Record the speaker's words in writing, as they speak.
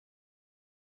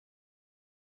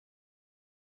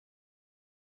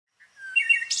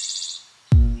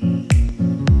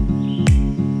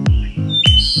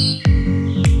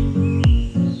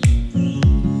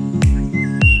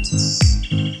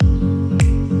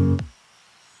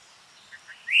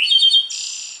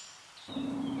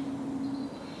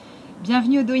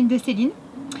Bienvenue au Do In de Céline.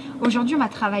 Aujourd'hui, on va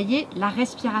travailler la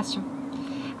respiration.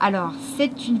 Alors,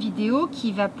 c'est une vidéo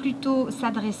qui va plutôt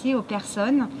s'adresser aux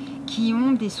personnes qui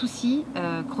ont des soucis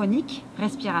chroniques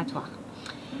respiratoires.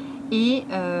 Et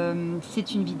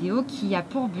c'est une vidéo qui a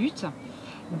pour but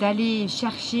d'aller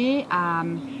chercher à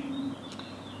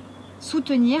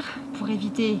soutenir pour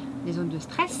éviter les zones de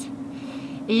stress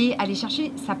et aller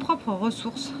chercher sa propre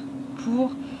ressource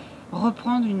pour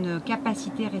reprendre une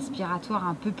capacité respiratoire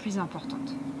un peu plus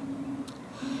importante.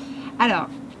 Alors,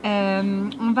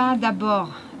 on va d'abord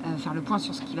faire le point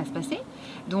sur ce qui va se passer.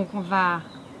 Donc on va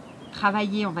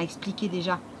travailler, on va expliquer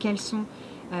déjà quels sont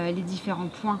les différents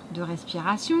points de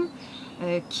respiration,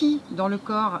 qui dans le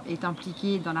corps est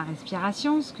impliqué dans la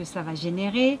respiration, ce que ça va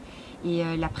générer et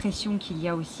la pression qu'il y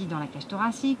a aussi dans la cage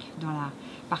thoracique, dans la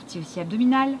partie aussi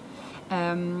abdominale.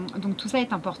 Donc tout ça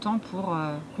est important pour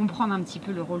comprendre un petit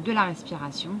peu le rôle de la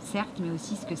respiration, certes, mais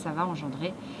aussi ce que ça va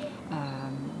engendrer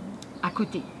à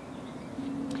côté.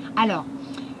 Alors,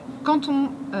 quand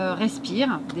on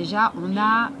respire, déjà on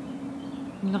a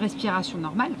une respiration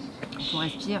normale. Quand on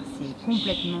respire, c'est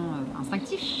complètement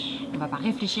instinctif. On ne va pas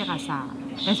réfléchir à sa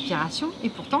respiration. Et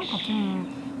pourtant, quand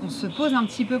on se pose un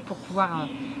petit peu pour pouvoir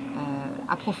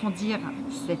approfondir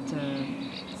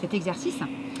cet exercice,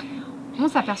 on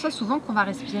s'aperçoit souvent qu'on va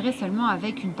respirer seulement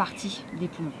avec une partie des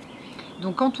poumons.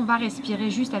 Donc quand on va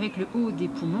respirer juste avec le haut des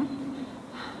poumons,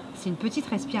 c'est une petite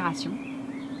respiration.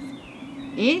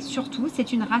 Et surtout,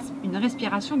 c'est une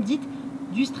respiration dite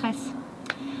du stress.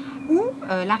 Ou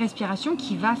la respiration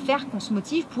qui va faire qu'on se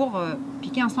motive pour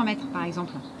piquer un 100 mètres, par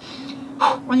exemple.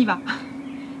 On y va.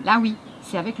 Là, oui,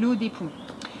 c'est avec le haut des poumons.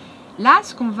 Là,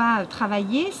 ce qu'on va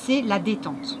travailler, c'est la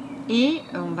détente. Et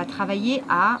on va travailler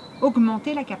à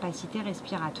augmenter la capacité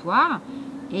respiratoire.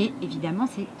 Et évidemment,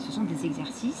 ce sont des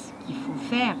exercices qu'il faut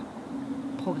faire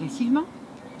progressivement,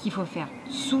 qu'il faut faire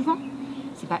souvent.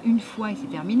 Ce n'est pas une fois et c'est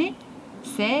terminé.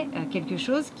 C'est quelque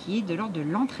chose qui est de l'ordre de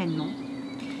l'entraînement.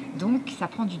 Donc, ça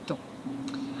prend du temps.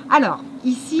 Alors,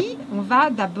 ici, on va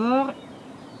d'abord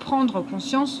prendre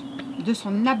conscience de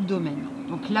son abdomen.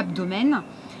 Donc, l'abdomen,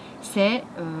 c'est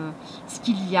ce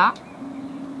qu'il y a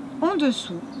en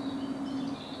dessous,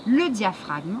 le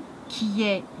diaphragme, qui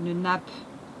est une nappe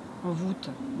en voûte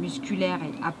musculaire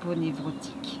et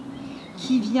aponeurotique,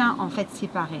 qui vient en fait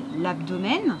séparer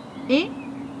l'abdomen et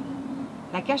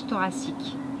la cage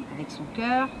thoracique, avec son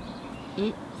cœur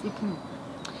et ses poumons.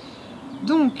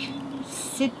 Donc,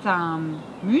 c'est un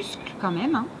muscle quand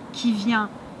même qui vient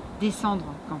descendre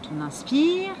quand on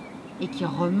inspire et qui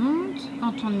remonte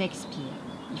quand on expire.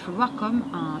 Il faut le voir comme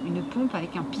une pompe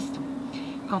avec un piston.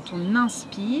 Quand on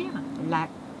inspire,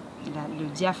 le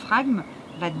diaphragme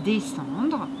va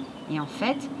descendre et en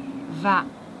fait va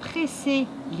presser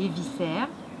les viscères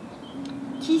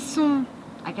qui sont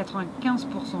à 95%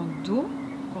 d'eau,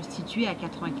 constitués à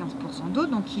 95% d'eau,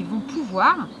 donc ils vont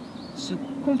pouvoir se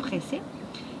compresser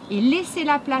et laisser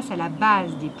la place à la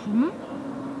base des poumons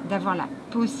d'avoir la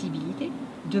possibilité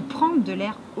de prendre de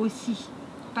l'air aussi,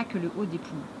 pas que le haut des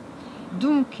poumons.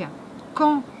 Donc,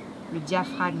 quand le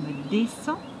diaphragme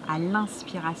descend à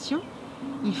l'inspiration,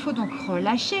 il faut donc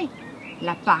relâcher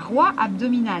la paroi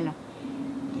abdominale,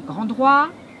 les grands droits,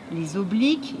 les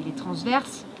obliques et les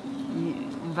transverses.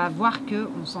 On va voir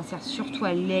qu'on s'en sert surtout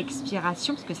à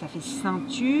l'expiration parce que ça fait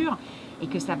ceinture et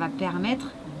que ça va permettre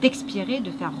d'expirer,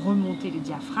 de faire remonter le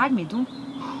diaphragme et donc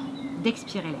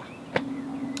d'expirer l'air.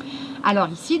 Alors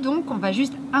ici donc on va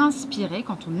juste inspirer.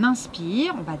 Quand on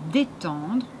inspire, on va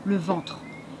détendre le ventre.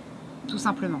 Tout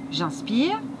simplement,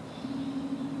 j'inspire,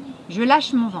 je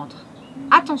lâche mon ventre.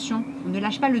 Attention, on ne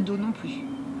lâche pas le dos non plus.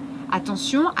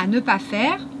 Attention à ne pas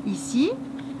faire ici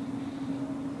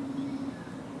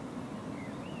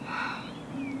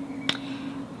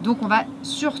donc on va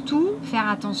surtout faire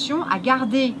attention à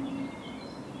garder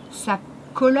sa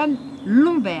colonne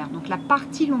lombaire, donc la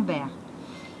partie lombaire.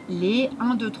 Les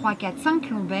 1, 2, 3, 4, 5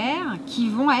 lombaires qui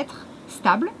vont être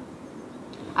stables,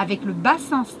 avec le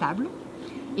bassin stable.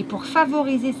 Et pour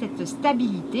favoriser cette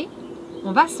stabilité,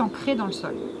 on va s'ancrer dans le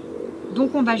sol.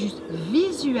 Donc on va juste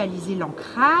visualiser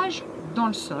l'ancrage dans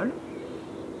le sol.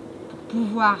 Pour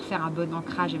pouvoir faire un bon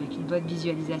ancrage avec une bonne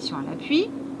visualisation à l'appui,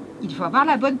 il faut avoir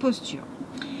la bonne posture.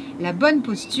 La bonne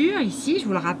posture, ici, je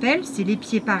vous le rappelle, c'est les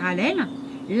pieds parallèles,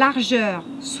 largeur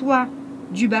soit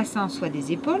du bassin, soit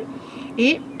des épaules,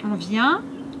 et on vient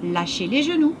lâcher les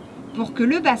genoux pour que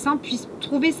le bassin puisse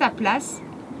trouver sa place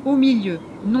au milieu,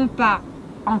 non pas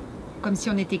comme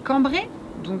si on était cambré,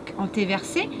 donc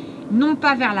antéversé, non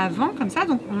pas vers l'avant comme ça,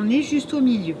 donc on est juste au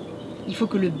milieu. Il faut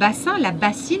que le bassin, la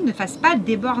bassine ne fasse pas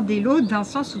déborder l'eau d'un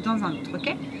sens ou dans un autre,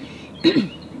 ok?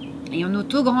 Et on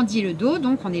auto-grandit le dos,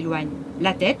 donc on éloigne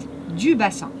la tête du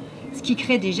bassin. Ce qui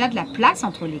crée déjà de la place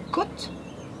entre les côtes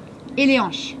et les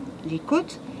hanches. Les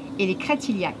côtes et les crêtes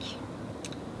iliaques.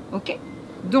 Ok?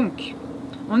 Donc,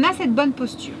 on a cette bonne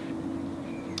posture.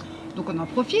 Donc, on en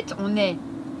profite. On est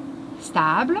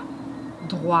stable,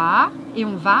 droit, et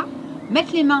on va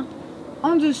mettre les mains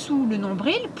en dessous le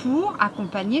nombril pour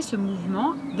accompagner ce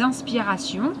mouvement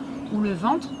d'inspiration où le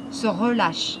ventre se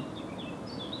relâche.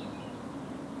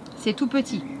 C'est tout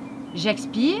petit.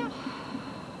 J'expire,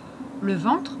 le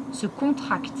ventre se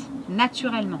contracte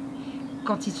naturellement.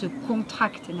 Quand il se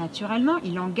contracte naturellement,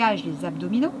 il engage les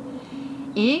abdominaux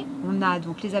et on a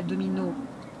donc les abdominaux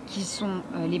qui sont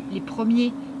les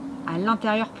premiers à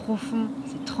l'intérieur profond,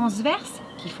 c'est transverse,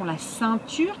 qui font la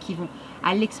ceinture, qui vont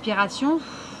à l'expiration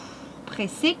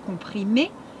presser,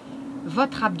 comprimer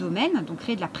votre abdomen, donc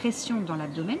créer de la pression dans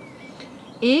l'abdomen,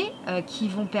 et qui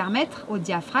vont permettre au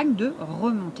diaphragme de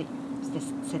remonter.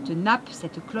 Cette nappe,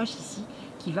 cette cloche ici,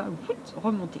 qui va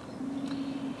remonter.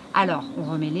 Alors, on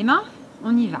remet les mains,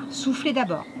 on y va. Soufflez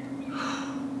d'abord.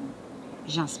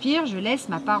 J'inspire, je laisse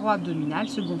ma paroi abdominale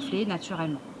se gonfler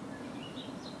naturellement.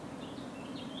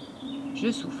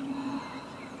 Je souffle.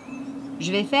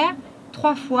 Je vais faire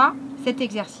 3 fois cet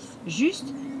exercice.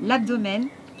 Juste l'abdomen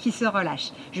qui se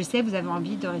relâche. Je sais, vous avez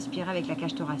envie de respirer avec la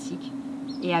cage thoracique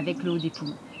et avec le haut des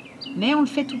poumons. Mais on le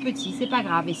fait tout petit, c'est pas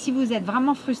grave. Et si vous êtes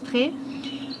vraiment frustré,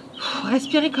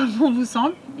 respirez comme bon vous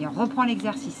semble et on reprend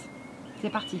l'exercice.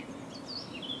 C'est parti.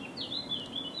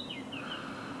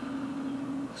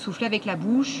 Soufflez avec la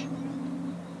bouche,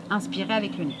 inspirez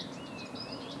avec le nez.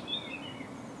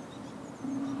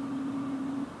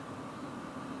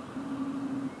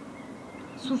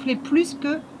 Soufflez plus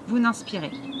que vous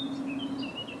n'inspirez.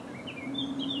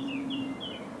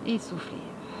 Et soufflez.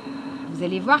 Vous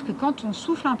allez voir que quand on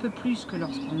souffle un peu plus que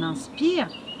lorsqu'on inspire,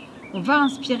 on va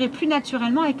inspirer plus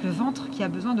naturellement avec le ventre qui a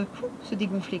besoin de se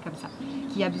dégonfler comme ça.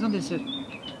 Qui a besoin de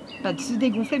pas de se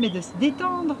dégonfler, mais de se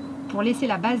détendre pour laisser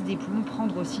la base des poumons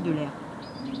prendre aussi de l'air.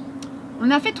 On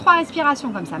a fait 3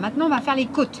 respirations comme ça. Maintenant, on va faire les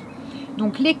côtes.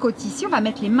 Donc les côtes ici, on va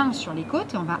mettre les mains sur les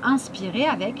côtes et on va inspirer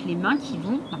avec les mains qui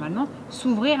vont normalement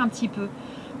s'ouvrir un petit peu.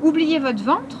 Oubliez votre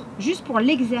ventre, juste pour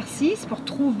l'exercice, pour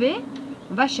trouver,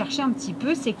 on va chercher un petit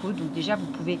peu ces côtes. Donc déjà, vous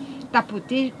pouvez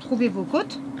tapoter, trouver vos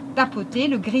côtes, tapoter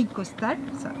le grille costal,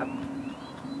 ça,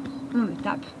 on le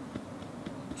tape,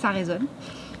 ça résonne.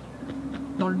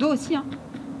 Dans le dos aussi, hein.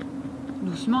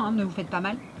 Doucement, hein, ne vous faites pas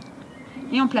mal.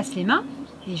 Et on place les mains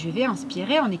et je vais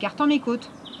inspirer en écartant mes côtes.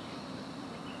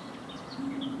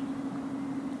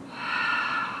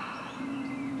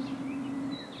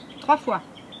 Trois fois.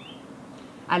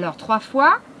 Alors 3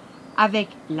 fois avec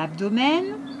l'abdomen,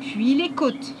 puis les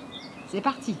côtes. C'est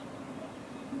parti.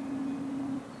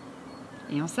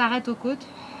 Et on s'arrête aux côtes.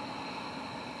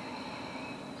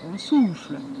 On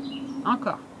souffle.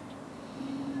 Encore.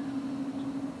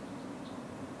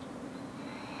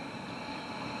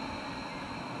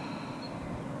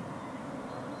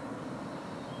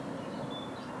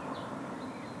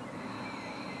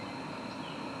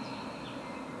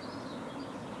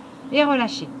 Et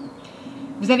relâchez.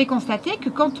 Vous avez constaté que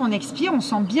quand on expire, on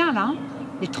sent bien là,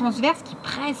 les transverses qui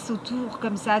pressent autour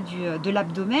comme ça de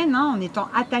l'abdomen, hein, en étant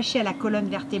attaché à la colonne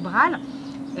vertébrale.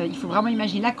 Il faut vraiment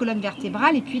imaginer la colonne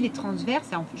vertébrale et puis les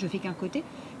transverses, je fais qu'un côté,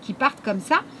 qui partent comme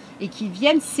ça et qui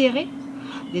viennent serrer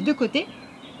des deux côtés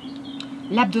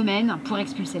l'abdomen pour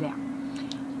expulser l'air.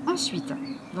 Ensuite,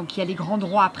 donc il y a les grands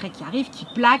droits après qui arrivent, qui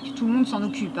plaquent, tout le monde s'en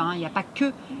occupe. Hein. Il n'y a pas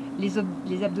que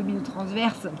les abdominaux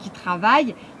transverses qui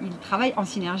travaillent, ils travaillent en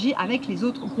synergie avec les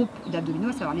autres groupes d'abdominaux,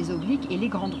 à savoir les obliques et les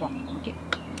grands droits. Okay.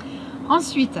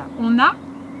 Ensuite, on a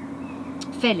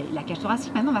fait la cage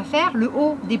thoracique, maintenant on va faire le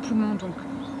haut des poumons, donc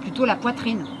plutôt la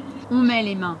poitrine. On met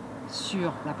les mains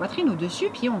sur la poitrine au-dessus,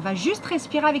 puis on va juste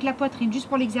respirer avec la poitrine, juste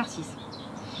pour l'exercice.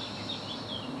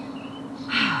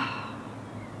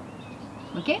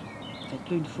 Ok?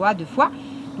 Faites-le 1 fois, 2 fois.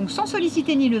 Donc sans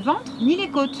solliciter ni le ventre, ni les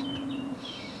côtes.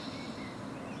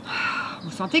 Vous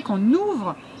sentez qu'on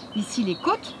ouvre ici les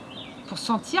côtes pour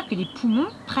sentir que les poumons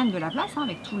prennent de la place, hein,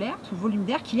 avec tout l'air, tout le volume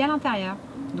d'air qu'il y a à l'intérieur.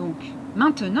 Donc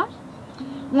maintenant,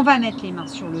 on va mettre les mains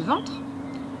sur le ventre,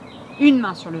 une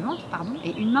main sur le ventre, pardon,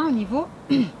 et une main au niveau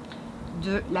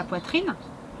de la poitrine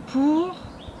pour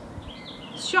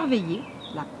surveiller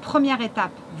la première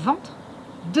étape ventre,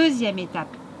 deuxième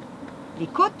étape les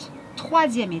côtes,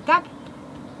 troisième étape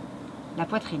la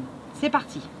poitrine. C'est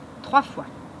parti, 3 fois.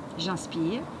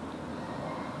 J'inspire.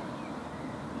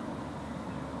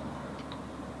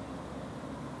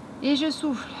 Et je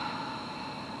souffle.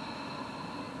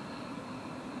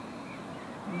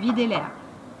 Videz l'air.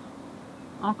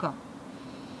 Encore.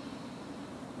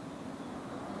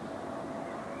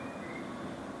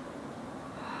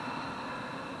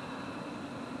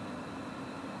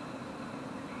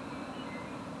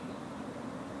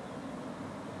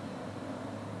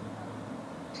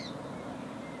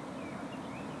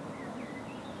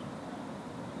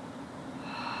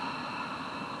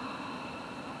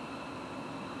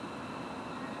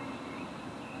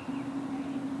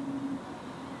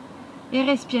 et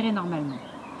respirer normalement.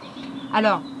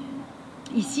 Alors,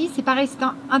 ici, c'est pareil, c'est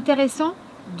intéressant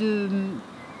de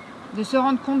se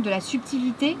rendre compte de la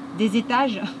subtilité des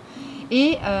étages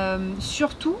et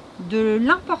surtout de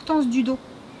l'importance du dos.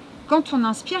 Quand on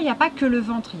inspire, il n'y a pas que le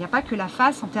ventre, il n'y a pas que la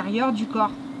face antérieure du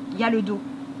corps, il y a le dos.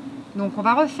 Donc on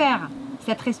va refaire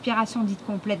cette respiration dite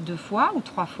complète 2 fois ou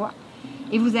 3 fois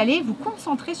et vous allez vous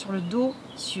concentrer sur le dos,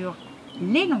 sur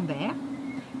les lombaires,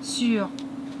 sur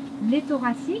les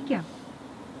thoraciques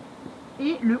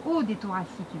et le haut des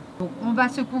thoraciques. Donc on va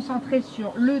se concentrer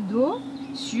sur le dos,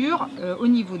 au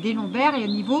niveau des lombaires et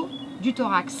au niveau du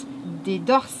thorax, des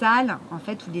dorsales en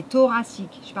fait ou des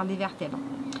thoraciques, je parle des vertèbres.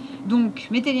 Donc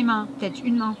mettez les mains, peut-être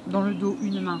une main dans le dos,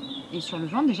 une main et sur le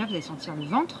ventre. Déjà vous allez sentir le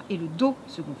ventre et le dos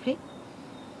se gonfler.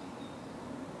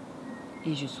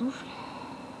 Et je souffle.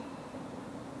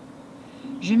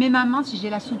 Je mets ma main, si j'ai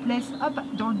la souplesse, hop,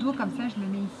 dans le dos comme ça, je le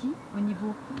mets ici, au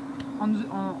niveau,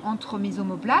 entre mes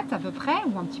omoplates à peu près,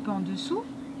 ou un petit peu en dessous.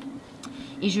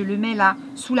 Et je le mets là,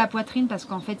 sous la poitrine, parce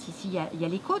qu'en fait, ici, il y a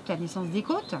les côtes, la naissance des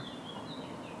côtes.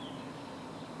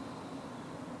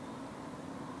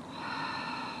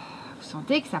 Vous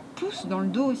sentez que ça pousse dans le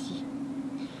dos aussi.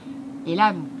 Et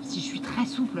là, bon, si je suis très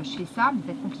souple, je fais ça, mais ça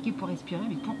va être compliqué pour respirer,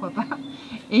 mais pourquoi pas.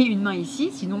 Et une main ici,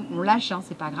 sinon on lâche, hein,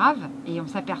 c'est pas grave. Et on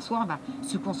s'aperçoit, on va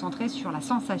se concentrer sur la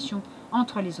sensation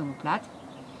entre les omoplates.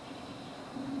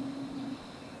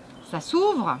 Ça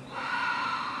s'ouvre.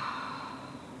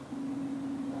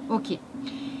 Ok.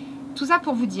 Tout ça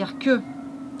pour vous dire que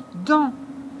dans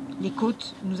les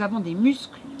côtes, nous avons des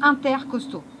muscles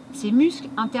intercostaux. Ces muscles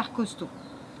intercostaux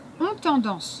ont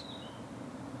tendance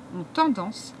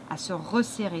à se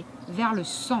resserrer vers le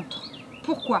centre.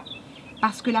 Pourquoi?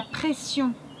 Parce que la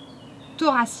pression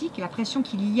thoracique, la pression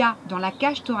qu'il y a dans la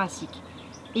cage thoracique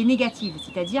est négative,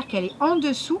 c'est-à-dire qu'elle est en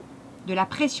dessous de la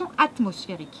pression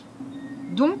atmosphérique.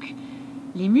 Donc,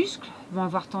 les muscles vont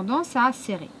avoir tendance à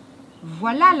serrer.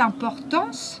 Voilà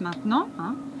l'importance maintenant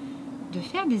de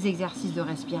faire des exercices de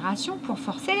respiration pour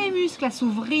forcer les muscles à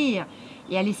s'ouvrir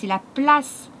et à laisser la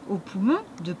place aux poumons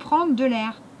de prendre de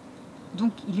l'air.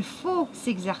 Donc il faut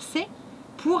s'exercer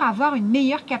pour avoir une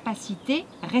meilleure capacité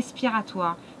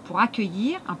respiratoire, pour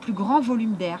accueillir un plus grand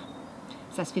volume d'air.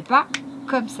 Ça ne se fait pas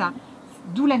comme ça.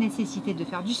 D'où la nécessité de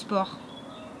faire du sport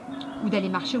ou d'aller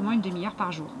marcher au moins une demi-heure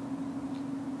par jour.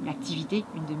 L'activité,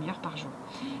 une demi-heure par jour.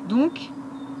 Donc,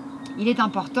 il est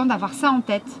important d'avoir ça en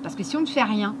tête, parce que si on ne fait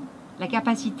rien, la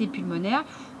capacité pulmonaire,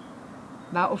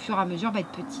 au fur et à mesure, va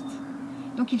être petite.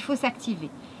 Donc il faut s'activer.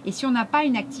 Et si on n'a pas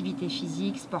une activité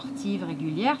physique, sportive,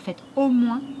 régulière, faites au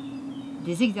moins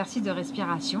des exercices de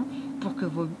respiration pour que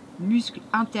vos muscles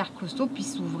intercostaux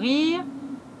puissent s'ouvrir,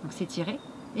 donc s'étirer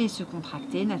et se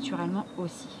contracter naturellement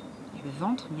aussi. Il y a le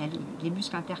ventre, mais il y a les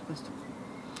muscles intercostaux.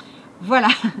 Voilà,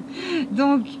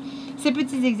 donc ces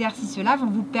petits exercices-là vont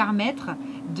vous permettre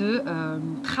de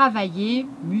travailler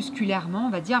musculairement, on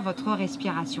va dire, votre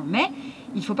respiration. Mais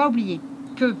il ne faut pas oublier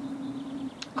que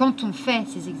quand on fait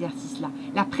ces exercices-là,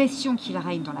 la pression qu'il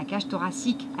règne dans la cage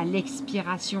thoracique à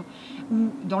l'expiration ou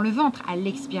dans le ventre à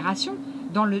l'expiration,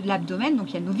 dans l'abdomen,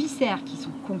 donc il y a nos viscères qui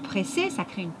sont compressés, ça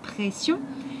crée une pression,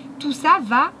 tout ça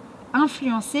va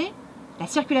influencer la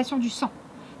circulation du sang.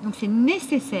 Donc c'est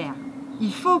nécessaire,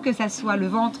 il faut que ça soit le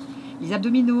ventre, les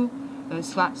abdominaux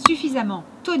soient suffisamment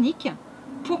toniques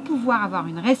pour pouvoir avoir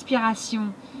une respiration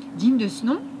digne de ce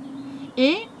nom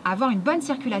et avoir une bonne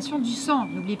circulation du sang.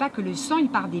 N'oubliez pas que le sang, il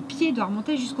part des pieds, doit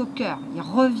remonter jusqu'au cœur. Il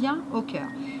revient au cœur.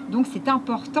 Donc c'est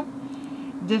important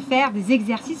de faire des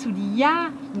exercices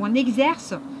où on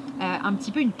exerce un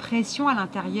petit peu une pression à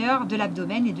l'intérieur de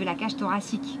l'abdomen et de la cage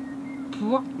thoracique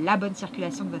pour la bonne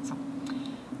circulation de votre sang.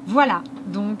 Voilà,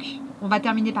 donc on va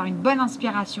terminer par une bonne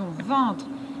inspiration, ventre,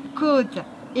 côte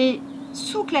et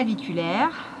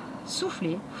sous-claviculaire.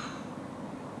 Soufflez.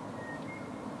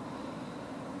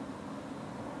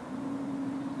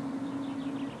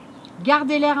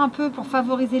 Gardez l'air un peu pour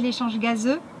favoriser l'échange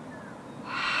gazeux.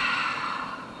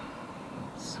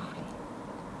 Soufflez.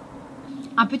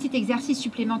 Un petit exercice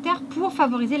supplémentaire pour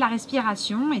favoriser la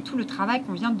respiration et tout le travail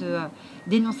qu'on vient de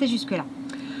d'énoncer jusque-là.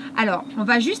 Alors, on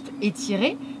va juste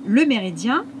étirer le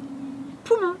méridien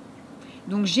poumon.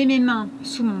 Donc, j'ai mes mains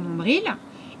sous mon nombril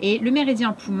et le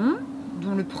méridien poumon,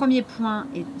 dont le premier point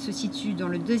se situe dans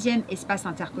le deuxième espace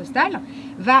intercostal,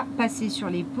 va passer sur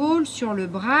l'épaule, sur le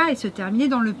bras et se terminer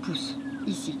dans le pouce,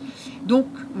 ici. Donc,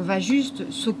 on va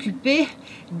juste s'occuper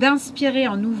d'inspirer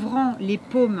en ouvrant les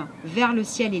paumes vers le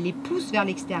ciel et les pouces vers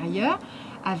l'extérieur,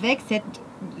 avec cette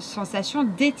sensation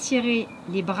d'étirer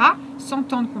les bras, sans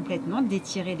tendre complètement,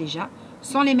 d'étirer déjà,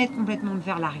 sans les mettre complètement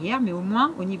vers l'arrière, mais au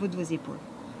moins au niveau de vos épaules.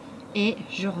 Et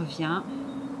je reviens,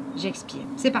 j'expire.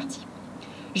 C'est parti.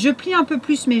 Je plie un peu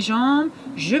plus mes jambes,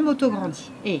 je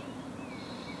m'auto-grandis. Et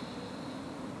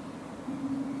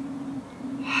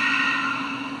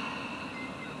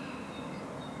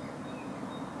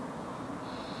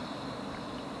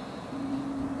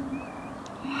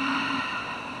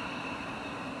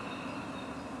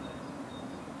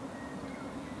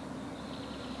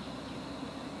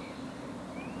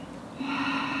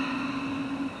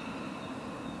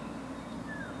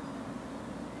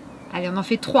allez, on en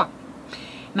fait 3.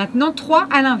 Maintenant, 3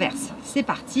 à l'inverse. C'est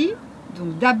parti.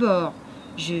 Donc d'abord,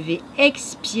 je vais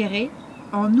expirer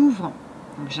en ouvrant.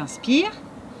 Donc j'inspire.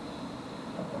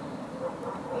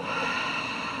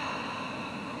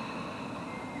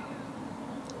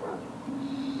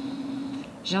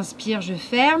 J'inspire, je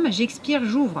ferme. J'expire,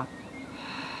 j'ouvre.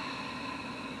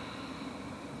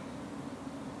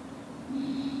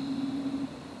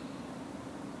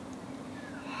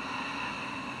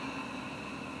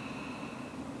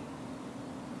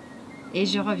 Et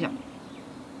je reviens.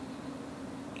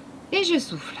 Et je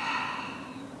souffle.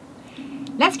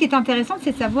 Là, ce qui est intéressant,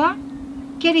 c'est de savoir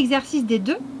quel exercice des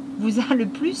deux vous a le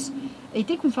plus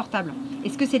été confortable.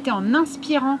 Est-ce que c'était en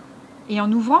inspirant et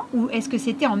en ouvrant ou est-ce que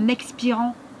c'était en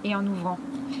expirant et en ouvrant?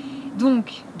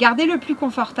 Donc, gardez le plus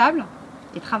confortable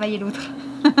et travaillez l'autre.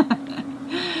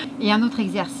 Et un autre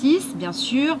exercice, bien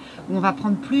sûr, où on va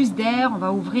prendre plus d'air, on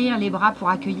va ouvrir les bras pour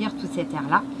accueillir tout cet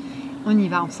air-là. On y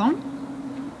va ensemble.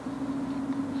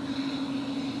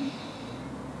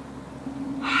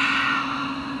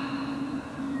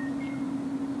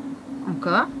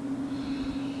 Encore.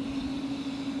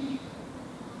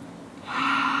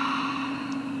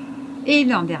 Et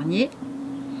l'an dernier.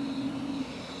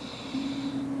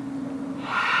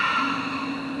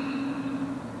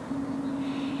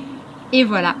 Et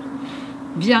voilà.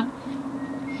 Bien.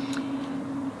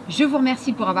 Je vous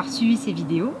remercie pour avoir suivi ces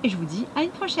vidéos et je vous dis à une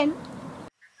prochaine.